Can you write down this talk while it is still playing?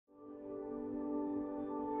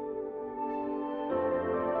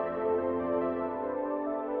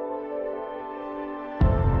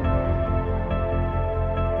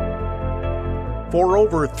For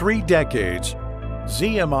over 3 decades,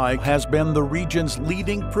 ZMI has been the region's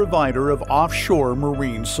leading provider of offshore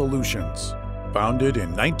marine solutions. Founded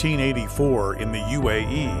in 1984 in the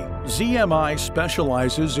UAE, ZMI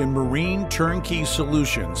specializes in marine turnkey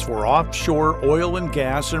solutions for offshore oil and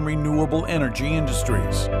gas and renewable energy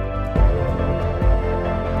industries.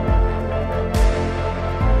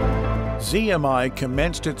 ZMI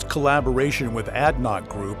commenced its collaboration with ADNOC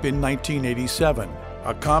Group in 1987,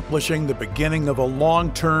 accomplishing the beginning of a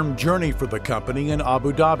long-term journey for the company in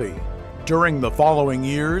Abu Dhabi. During the following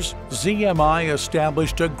years, ZMI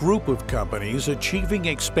established a group of companies achieving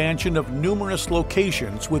expansion of numerous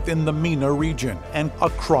locations within the MENA region and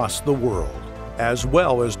across the world, as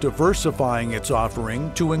well as diversifying its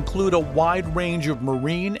offering to include a wide range of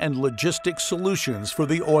marine and logistics solutions for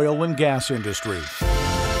the oil and gas industry.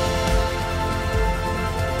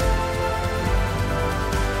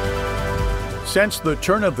 Since the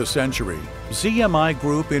turn of the century, ZMI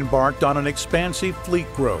Group embarked on an expansive fleet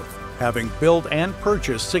growth, having built and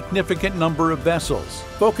purchased significant number of vessels,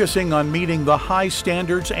 focusing on meeting the high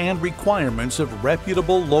standards and requirements of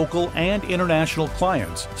reputable local and international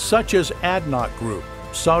clients such as ADNOC Group,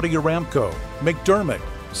 Saudi Aramco, McDermott,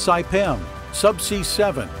 Saipem, Subsea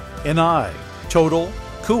 7, Eni, Total,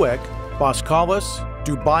 Kuwait, Boskalis,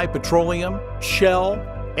 Dubai Petroleum, Shell,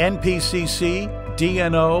 NPCC,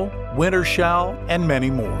 DNO, Wintershall, and many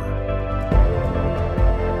more.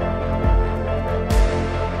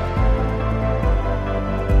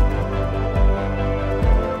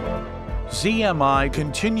 ZMI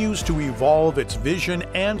continues to evolve its vision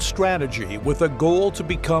and strategy with a goal to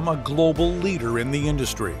become a global leader in the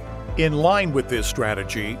industry. In line with this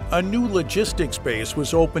strategy, a new logistics base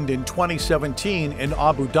was opened in 2017 in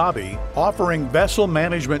Abu Dhabi, offering vessel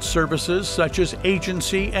management services such as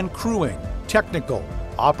agency and crewing, technical,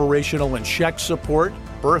 operational and check support,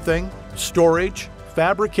 berthing, storage,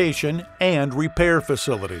 fabrication, and repair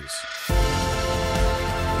facilities.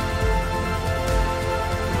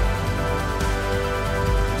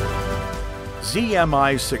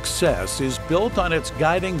 ZMI's success is built on its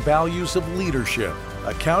guiding values of leadership,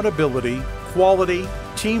 accountability, quality,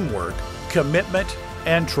 teamwork, commitment,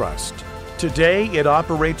 and trust. Today, it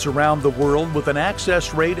operates around the world with an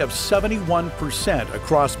access rate of 71%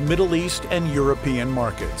 across Middle East and European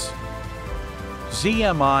markets.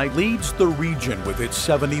 ZMI leads the region with its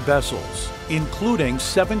 70 vessels, including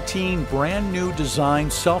 17 brand new design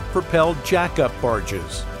self-propelled jack-up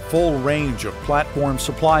barges, full range of platform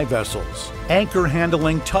supply vessels, anchor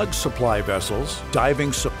handling tug supply vessels,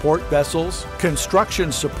 diving support vessels,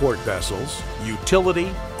 construction support vessels,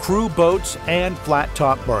 utility, crew boats, and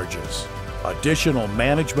flat-top barges. Additional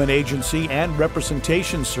management agency and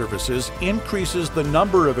representation services increases the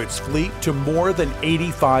number of its fleet to more than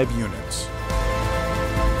 85 units.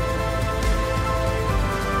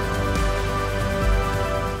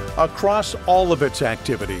 Across all of its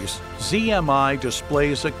activities, ZMI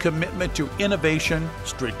displays a commitment to innovation,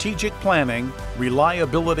 strategic planning,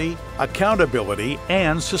 reliability, accountability,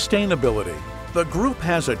 and sustainability. The group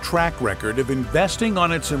has a track record of investing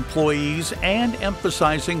on its employees and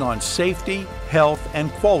emphasizing on safety, health, and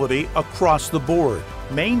quality across the board,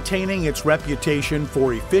 maintaining its reputation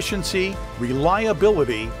for efficiency,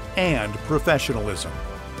 reliability, and professionalism.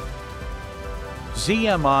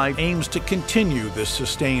 ZMI aims to continue this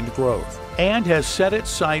sustained growth and has set its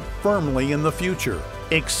sight firmly in the future,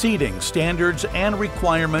 exceeding standards and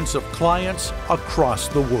requirements of clients across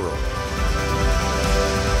the world.